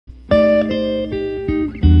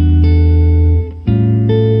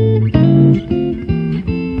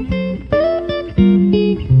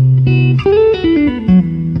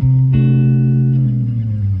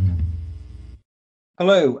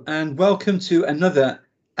Hello and welcome to another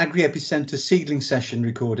Agri Epicenter seedling session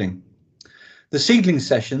recording. The seedling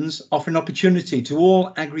sessions offer an opportunity to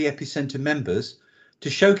all Agri Epicenter members to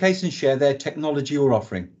showcase and share their technology or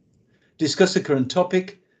offering, discuss a current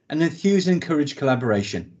topic and enthuse and encourage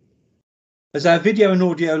collaboration. As our video and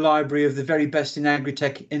audio library of the very best in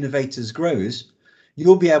agri-tech innovators grows,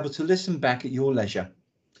 you'll be able to listen back at your leisure.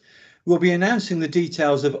 We'll be announcing the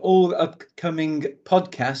details of all upcoming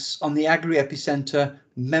podcasts on the Agri Epicenter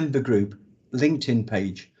member group LinkedIn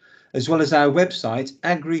page, as well as our website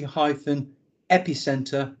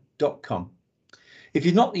agri-epicenter.com. If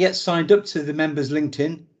you've not yet signed up to the members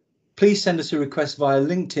LinkedIn, please send us a request via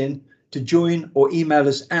LinkedIn to join or email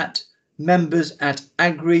us at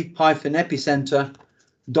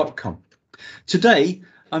members@agri-epicenter.com. Today,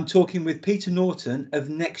 I'm talking with Peter Norton of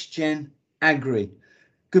NextGen Agri.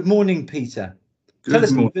 Good morning, Peter. Tell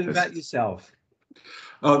us a little bit about yourself.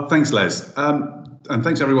 Thanks, Les. And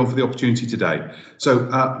thanks everyone for the opportunity today. So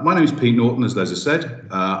my name is Pete Norton, as Les has said.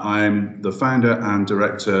 I'm the founder and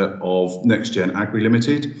director of NextGen Agri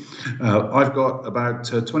Limited. I've got about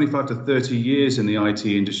 25 to 30 years in the IT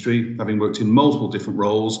industry, having worked in multiple different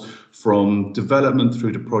roles, from development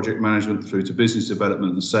through to project management, through to business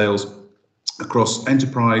development and sales across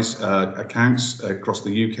enterprise accounts across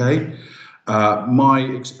the UK. My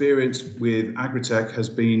experience with agri-tech has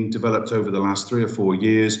been developed over the last 3 or 4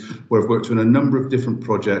 years, where I've worked on a number of different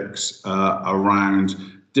projects around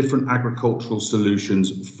different agricultural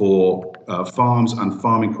solutions for farms and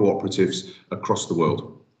farming cooperatives across the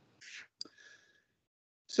world.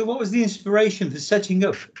 So what was the inspiration for setting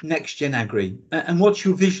up NextGen Agri, and what's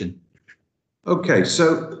your vision? Okay,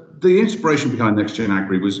 so the inspiration behind NextGen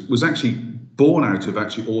Agri was actually born out of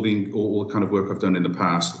all the kind of work I've done in the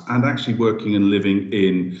past, and actually working and living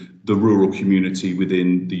in the rural community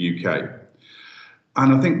within the UK.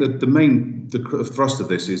 And I think that the thrust of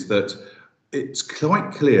this is that it's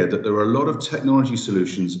quite clear that there are a lot of technology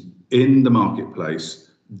solutions in the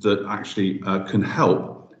marketplace that actually can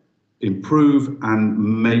help improve and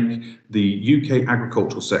make the UK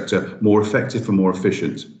agricultural sector more effective and more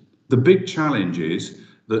efficient. The big challenge is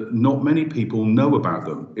that not many people know about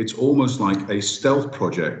them. It's almost like a stealth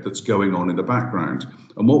project that's going on in the background.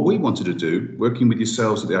 And what we wanted to do, working with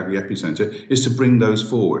yourselves at the Agri Epicenter, is to bring those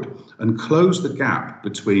forward and close the gap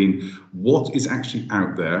between what is actually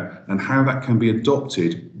out there and how that can be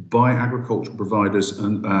adopted by agricultural providers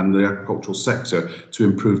and the agricultural sector to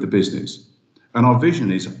improve the business. And our vision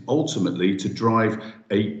is ultimately to drive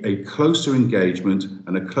a closer engagement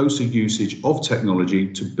and a closer usage of technology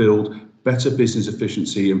to build better business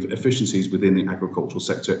efficiency and efficiencies within the agricultural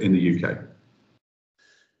sector in the UK.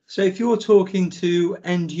 So if you're talking to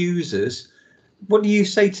end users, what do you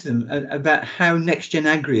say to them about how NextGen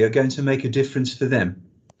Agri are going to make a difference for them?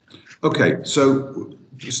 Okay, so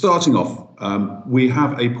starting off, we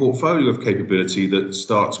have a portfolio of capability that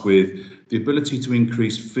starts with the ability to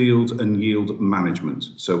increase field and yield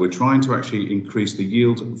management. So we're trying to actually increase the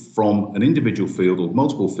yield from an individual field or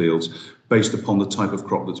multiple fields based upon the type of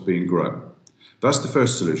crop that's being grown. That's the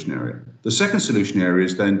first solution area. The second solution area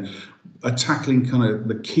is then tackling kind of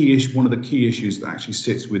one of the key issues that actually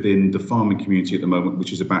sits within the farming community at the moment,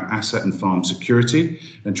 which is about asset and farm security,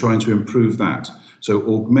 and trying to improve that. So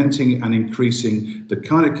augmenting and increasing the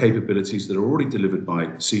kind of capabilities that are already delivered by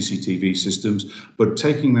CCTV systems, but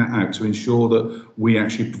taking that out to ensure that we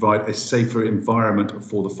actually provide a safer environment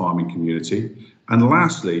for the farming community. And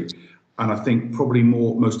lastly, and I think probably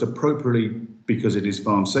most appropriately because it is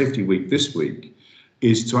Farm Safety Week this week,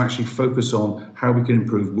 is to actually focus on how we can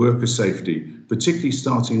improve worker safety, particularly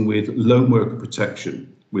starting with lone worker protection,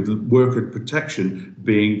 with worker protection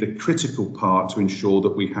being the critical part to ensure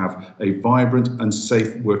that we have a vibrant and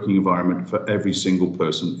safe working environment for every single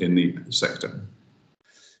person in the sector.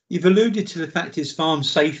 You've alluded to the fact it's Farm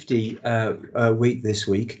Safety Week this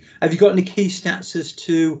week. Have you got any key stats as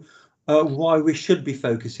to why we should be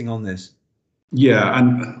focusing on this? Yeah,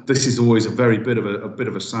 and this is always a bit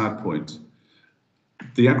of a sad point.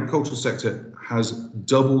 The agricultural sector has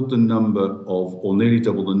doubled the number of, or nearly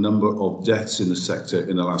doubled the number of deaths in the sector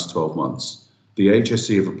in the last 12 months. The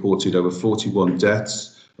HSE have reported over 41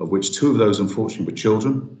 deaths, of which 2 of those unfortunately were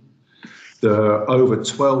children. There are over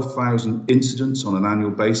 12,000 incidents on an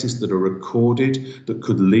annual basis that are recorded that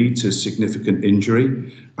could lead to significant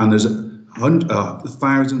injury, and there's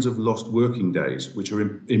thousands of lost working days, which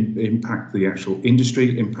impact the actual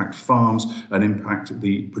industry, impact farms, and impact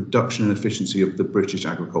the production and efficiency of the British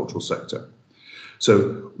agricultural sector.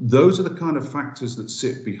 So those are the kind of factors that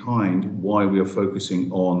sit behind why we are focusing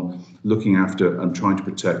on looking after and trying to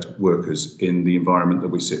protect workers in the environment that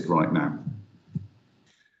we sit right now.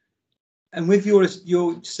 And with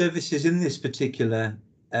your services in this particular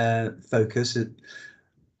focus,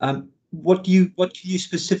 what can you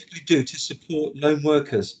specifically do to support lone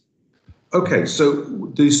workers? Okay, so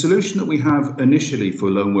the solution that we have initially for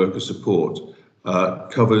lone worker support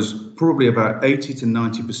covers probably about 80 to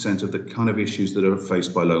 90% of the kind of issues that are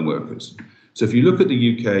faced by lone workers. So if you look at the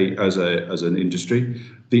UK as an industry,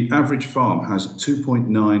 the average farm has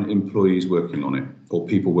 2.9 employees working on it, or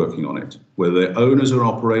people working on it, whether they're owners or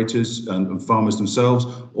operators and farmers themselves,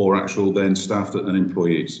 or actual then staff and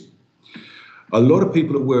employees. A lot of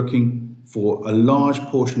people are working for a large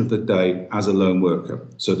portion of the day as a lone worker.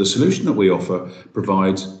 So the solution that we offer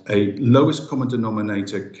provides a lowest common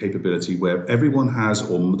denominator capability where everyone has,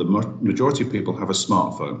 or the majority of people have, a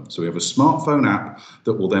smartphone. So we have a smartphone app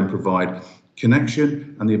that will then provide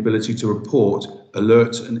connection and the ability to report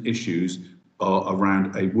alerts and issues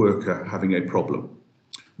around a worker having a problem.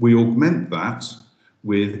 We augment that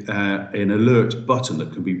with an alert button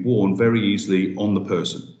that can be worn very easily on the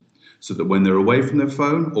person, so that when they're away from their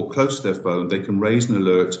phone or close to their phone, they can raise an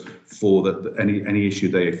alert for any issue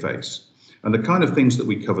they face. And the kind of things that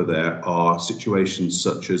we cover there are situations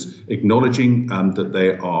such as acknowledging that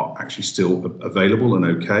they are actually still available and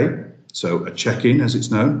okay, so a check-in as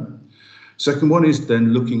it's known. Second one is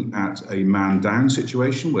then looking at a man down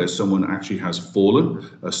situation where someone actually has fallen,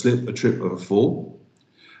 a slip, a trip, or a fall,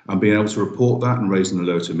 and being able to report that and raise an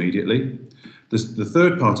alert immediately. The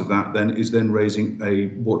third part of that then is then raising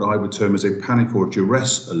what I would term as a panic or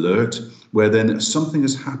duress alert, where then something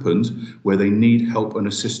has happened where they need help and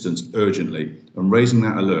assistance urgently, and raising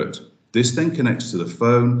that alert. This then connects to the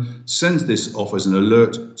phone, sends this off as an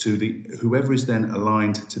alert to whoever is then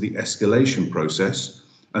aligned to the escalation process,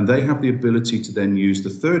 and they have the ability to then use the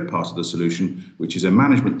third part of the solution, which is a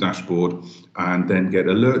management dashboard, and then get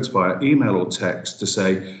alerts via email or text to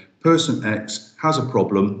say, person X has a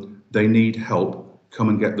problem, they need help, come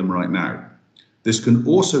and get them right now. This can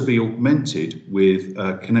also be augmented with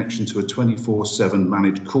a connection to a 24/7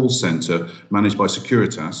 managed call center managed by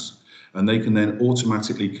Securitas, and they can then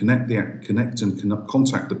automatically connect and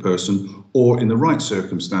contact the person, or in the right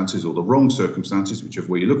circumstances or the wrong circumstances, whichever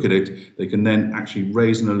way you look at it, they can then actually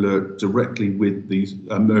raise an alert directly with these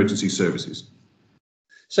emergency services.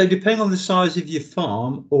 So depending on the size of your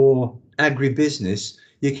farm or agribusiness,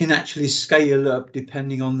 you can actually scale up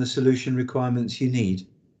depending on the solution requirements you need.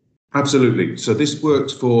 Absolutely. So this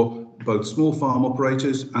works for both small farm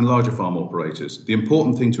operators and larger farm operators. The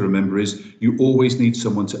important thing to remember is you always need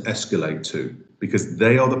someone to escalate to, because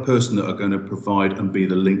they are the person that are going to provide and be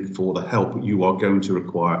the link for the help you are going to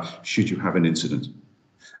require should you have an incident.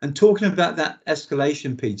 And talking about that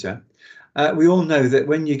escalation, Peter, we all know that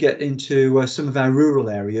when you get into some of our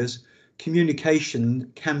rural areas,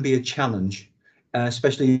 communication can be a challenge.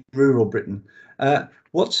 Especially in rural Britain.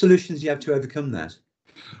 What solutions do you have to overcome that?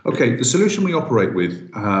 Okay, the solution we operate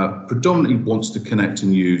with predominantly wants to connect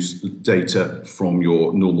and use data from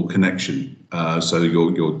your normal connection, so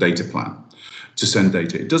your data plan, to send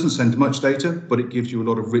data. It doesn't send much data, but it gives you a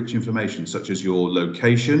lot of rich information, such as your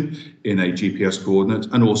location in a GPS coordinate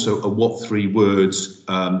and also a what 3 words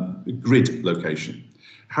grid location.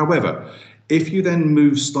 However, if you then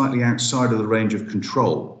move slightly outside of the range of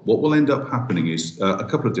control, what will end up happening is a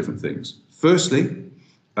couple of different things. Firstly,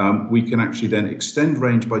 we can actually then extend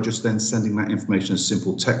range by just then sending that information as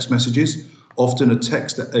simple text messages, often a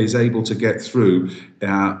text that is able to get through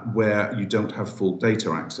where you don't have full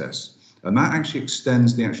data access. And that actually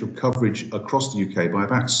extends the actual coverage across the UK by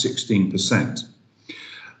about 16%.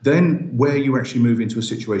 Then where you actually move into a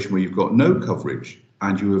situation where you've got no coverage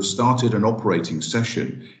and you have started an operating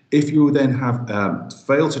session, if you then have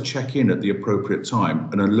failed to check in at the appropriate time,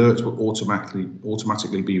 an alert will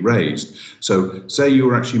automatically be raised. So say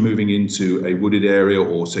you're actually moving into a wooded area,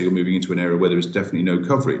 or say you're moving into an area where there is definitely no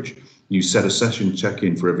coverage, you set a session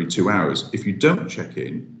check-in for every 2 hours. If you don't check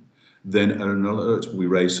in, then an alert will be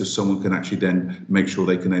raised so someone can actually then make sure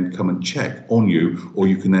they can then come and check on you, or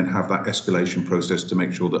you can then have that escalation process to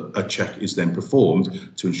make sure that a check is then performed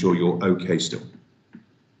to ensure you're okay still.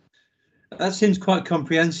 That seems quite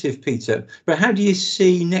comprehensive, Peter, but how do you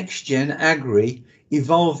see NextGen Agri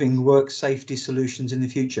evolving work safety solutions in the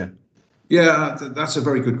future? Yeah, that's a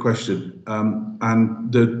very good question.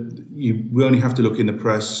 We only have to look in the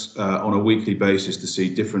press on a weekly basis to see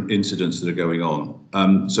different incidents that are going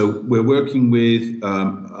on. So we're working with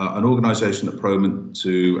an organisation at Proment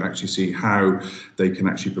to actually see how they can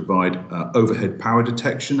actually provide overhead power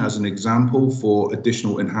detection as an example for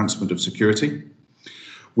additional enhancement of security.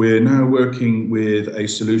 We're now working with a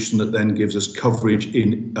solution that then gives us coverage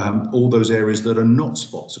in all those areas that are not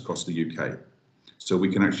spots across the UK. So we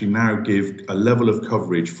can actually now give a level of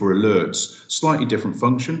coverage for alerts, slightly different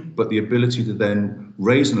function, but the ability to then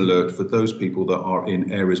raise an alert for those people that are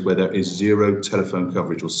in areas where there is zero telephone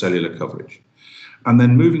coverage or cellular coverage. And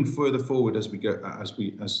then moving further forward as we go, as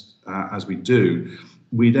we do,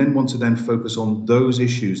 we then want to then focus on those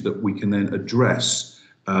issues that we can then address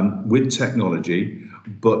with technology,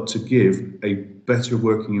 but to give a better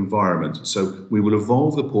working environment. So we will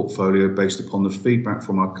evolve the portfolio based upon the feedback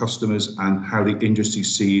from our customers and how the industry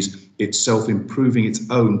sees itself improving its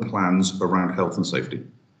own plans around health and safety.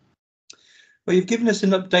 Well, you've given us an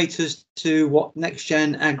update as to what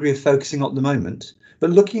NextGen Agri are focusing on at the moment, but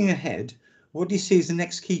looking ahead, what do you see as the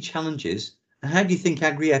next key challenges, and how do you think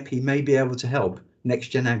Agri-EPI may be able to help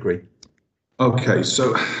NextGen Agri? Okay,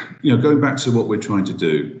 so going back to what we're trying to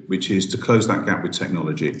do, which is to close that gap with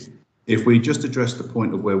technology. If we just address the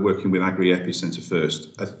point of we're working with Agri-EPI Centre first,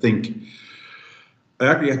 I think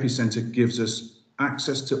Agri-EPI Centre gives us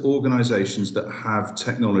access to organisations that have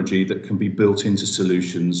technology that can be built into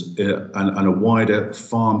solutions and a wider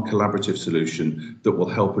farm collaborative solution that will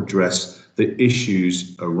help address the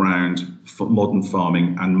issues around modern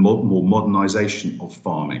farming and more modernisation of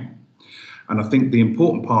farming. And I think the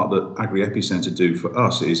important part that Agri-EPI Centre do for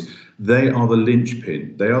us is they are the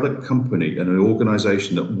linchpin. They are the company and an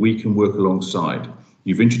organisation that we can work alongside.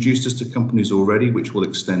 You've introduced us to companies already which will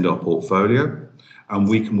extend our portfolio, and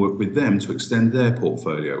we can work with them to extend their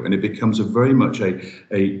portfolio. And it becomes a very much a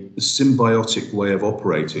symbiotic way of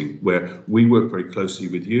operating, where we work very closely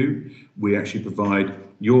with you. We actually provide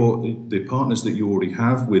the partners that you already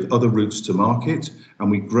have with other routes to market,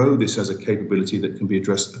 and we grow this as a capability that can be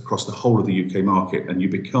addressed across the whole of the UK market, and you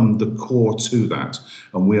become the core to that,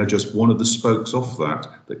 and we are just one of the spokes off that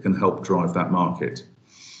can help drive that market.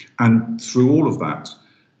 And through all of that,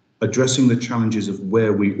 addressing the challenges of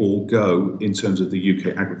where we all go in terms of the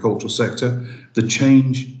UK agricultural sector, the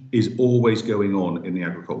change is always going on in the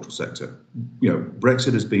agricultural sector.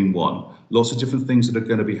 Brexit has been one. Lots of different things that are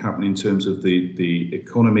going to be happening in terms of the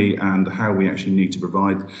economy and how we actually need to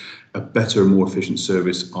provide a better and more efficient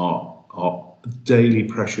service are daily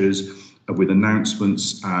pressures with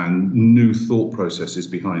announcements and new thought processes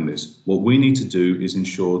behind this. What we need to do is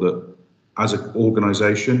ensure that as an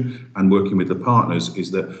organisation and working with the partners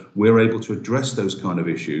is that we're able to address those kind of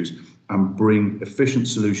issues and bring efficient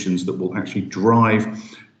solutions that will actually drive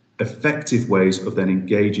effective ways of then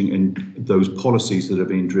engaging in those policies that are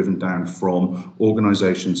being driven down from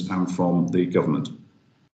organisations and from the government.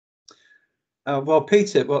 Well,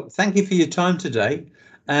 Peter, thank you for your time today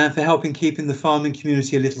and for helping keeping the farming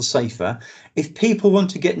community a little safer. If people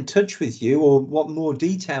want to get in touch with you or want more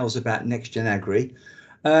details about NextGen Agri,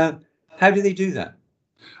 how do they do that?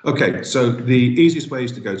 Okay, so the easiest way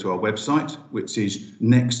is to go to our website, which is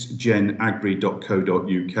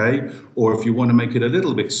nextgenagri.co.uk, or if you want to make it a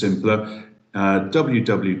little bit simpler,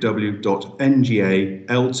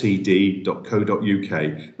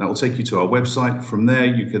 www.ngaltd.co.uk. That will take you to our website. From there,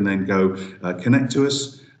 you can then go connect to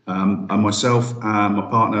us. And myself, my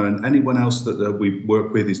partner, and anyone else that we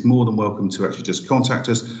work with is more than welcome to actually just contact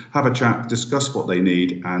us, have a chat, discuss what they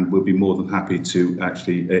need, and we'll be more than happy to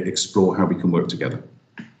actually explore how we can work together.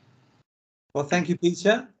 Well, thank you,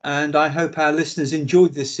 Peter, and I hope our listeners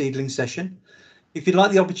enjoyed this seedling session. If you'd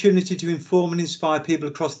like the opportunity to inform and inspire people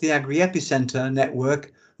across the Agri-EPI Centre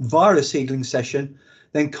network via a seedling session,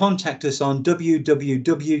 then contact us on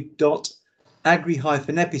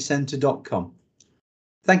www.agri-epicentre.com.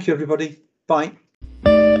 Thank you, everybody. Bye.